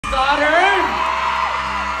daughter.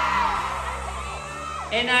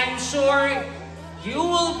 And I'm sure you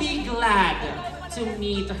will be glad to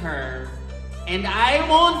meet her. And I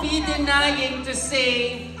won't be denying to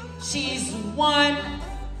say she's one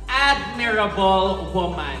admirable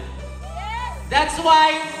woman. That's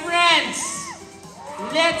why, friends,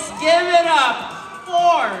 let's give it up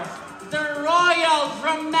for the royal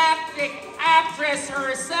dramatic actress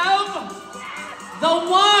herself, the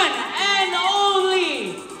one and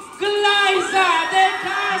only Glaiza de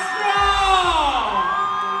Castro!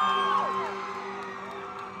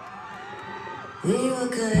 We were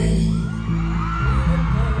good.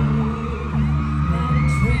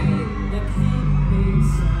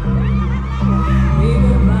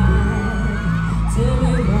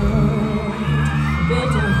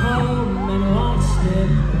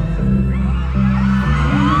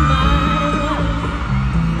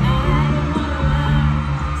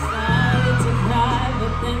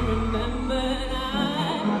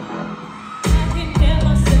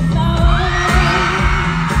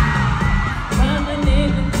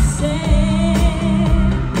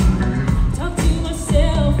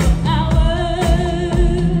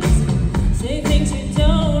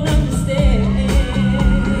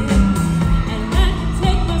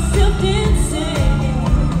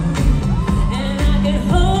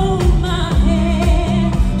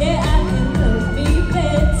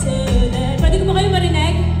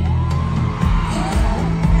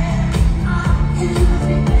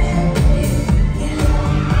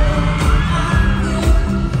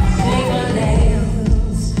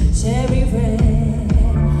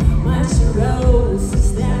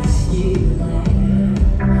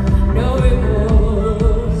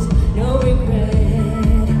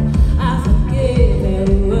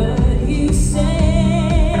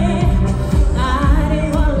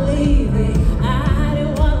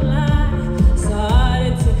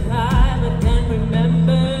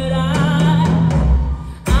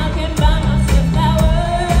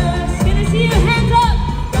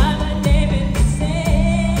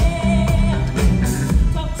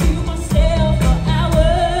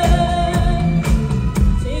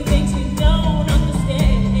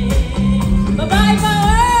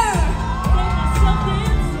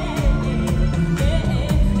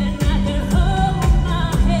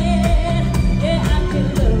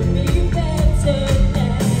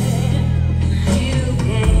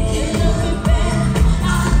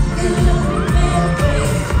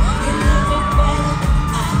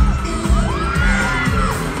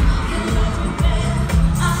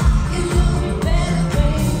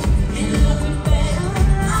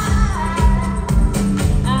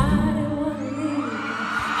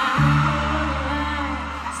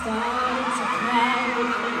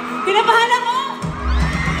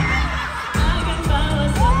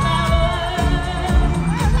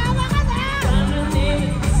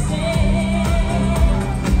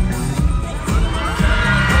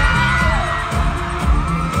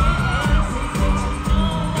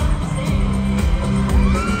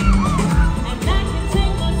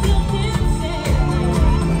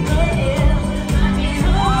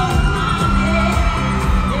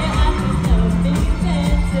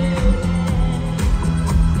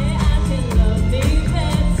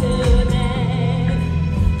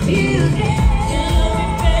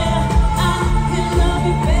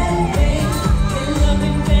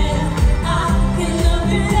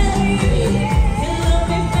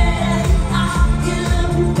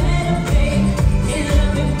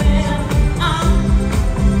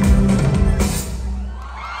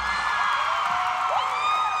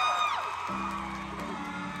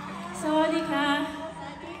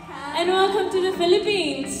 And welcome to the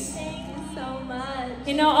Philippines. Thank you so much.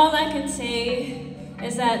 You know, all I can say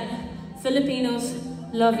is that Filipinos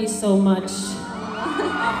love you so much.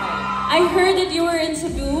 I heard that you were in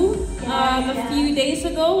Cebu a few days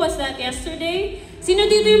ago. Was that yesterday? Sino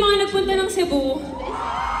dito yung mga nagpunta ng Cebu?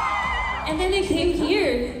 And then they came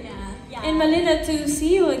here in Manila to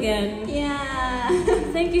see you again. Yeah.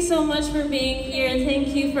 Thank you so much for being here, and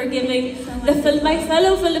thank you for giving my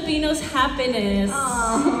fellow Filipinos happiness.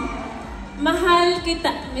 Aww. Mahal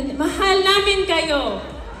namin kayo.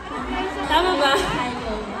 Tama ba?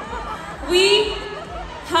 We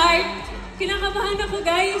heart. Kinakabahan ako,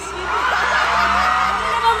 guys.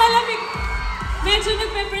 Malamig. Medyo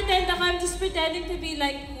nagpe-pretend ako. I'm just pretending to be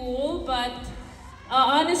like cool, but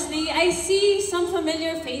honestly, I see some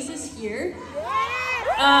familiar faces here.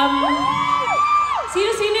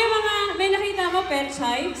 Sino-sino yung mga may nakita ko, pet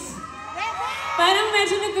chives? Parang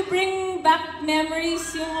medyo nag-bring back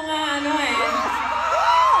memories yung mga ano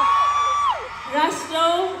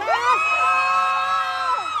Rastro.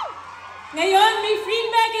 Ngayon, may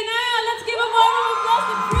FreenBecky na! Let's give a warm applause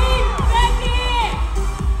to FreenBecky!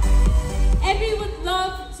 And we would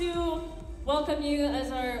love to welcome you as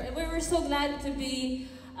we're so glad to be,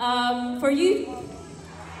 for you.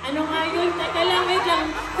 Ano nga yun? Teka lang, wait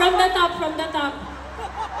lang. From the top.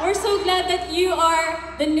 We're so glad that you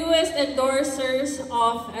are the newest endorsers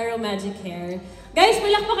of Aromagicare. Guys,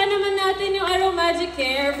 palakpakan naman natin yung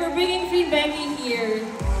Aromagicare for bringing FreenBecky here.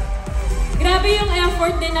 Grabe yung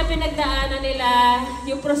effort din na pinagdaanan nila,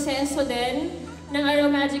 yung proseso din ng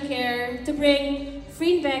Aromagicare to bring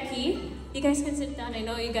FreenBecky. You guys can sit down. I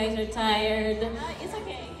know you guys are tired. It's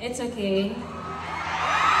okay. It's okay.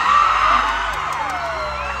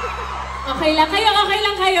 Okay lang kayo? Okay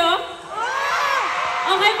lang kayo?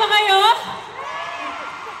 Okay pa kayo?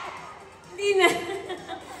 Hindi na.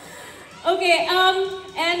 Okay,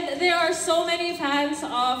 and there are so many fans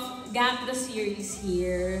of Gap the series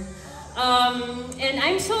here. And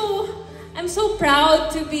I'm so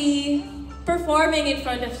proud to be performing in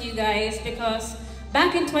front of you guys because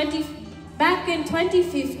back in 2015,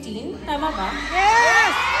 tama ba?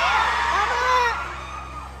 Yes! Tama!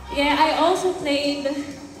 Yeah, I also played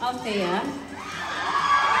Althea,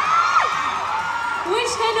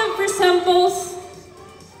 which kind of resembles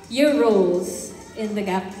your roles in the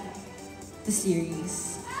Gap the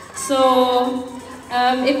series. So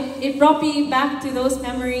it brought me back to those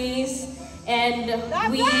memories, and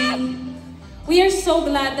we are so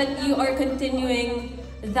glad that you are continuing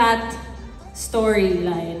that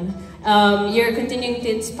storyline. You're continuing to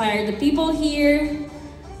inspire the people here.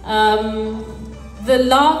 The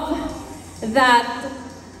love that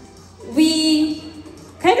we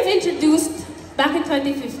kind of introduced back in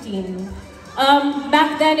 2015.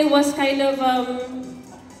 Back then it was kind of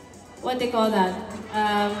what they call that?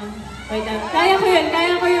 Wait, kaya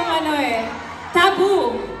ko yung ano eh.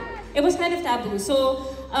 Taboo. It was kind of taboo. So,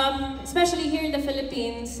 especially here in the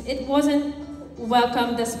Philippines, it wasn't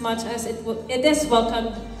welcomed as much as it is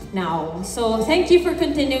welcomed now. So, thank you for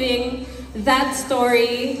continuing that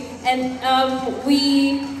story, and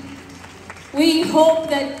we hope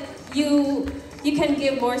that you can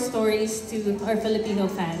give more stories to our Filipino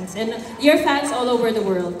fans and your fans all over the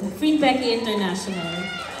world. FreenBecky International.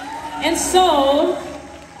 And so,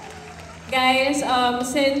 guys,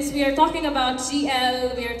 since we are talking about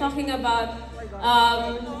GL, we are talking about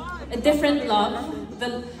a different love,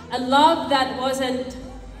 a love that wasn't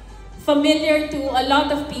familiar to a lot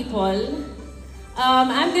of people.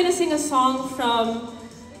 I'm gonna sing a song from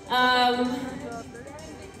I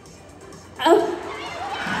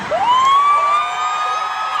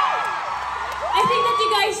think that you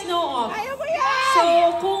guys know of. So,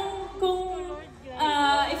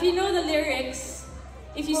 if you know the lyrics,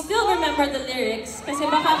 if you still remember the lyrics, kasi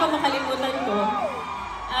baka pa makalimutan ko.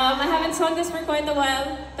 I haven't sung this for quite a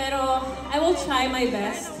while, pero I will try my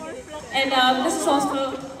best. And this is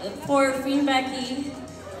also for FreenBecky.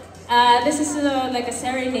 This is like a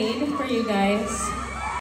serenade for you guys.